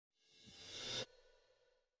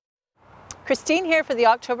Christine here for the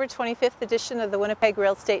October 25th edition of the Winnipeg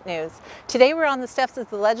Real Estate News. Today we're on the steps of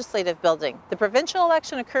the Legislative Building. The provincial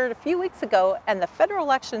election occurred a few weeks ago and the federal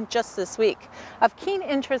election just this week. Of keen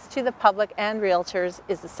interest to the public and realtors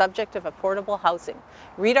is the subject of affordable housing.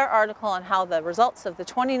 Read our article on how the results of the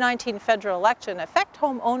 2019 federal election affect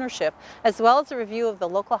home ownership, as well as a review of the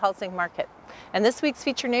local housing market. And this week's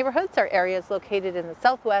featured neighborhoods are areas located in the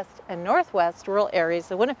southwest and northwest rural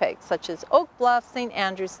areas of Winnipeg, such as Oak Bluff, St.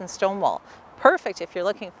 Andrews, and Stonewall. Perfect if you're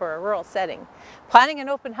looking for a rural setting. Planning an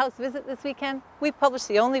open house visit this weekend? We publish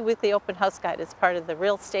the only weekly open house guide as part of the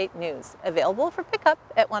Real Estate News, available for pickup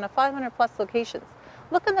at one of 500 plus locations.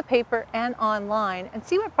 Look in the paper and online and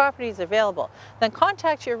see what properties are available. Then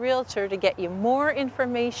contact your realtor to get you more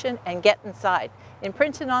information and get inside. In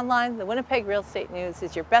print and online, the Winnipeg Real Estate News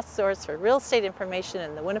is your best source for real estate information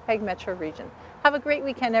in the Winnipeg Metro Region. Have a great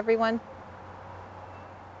weekend, everyone.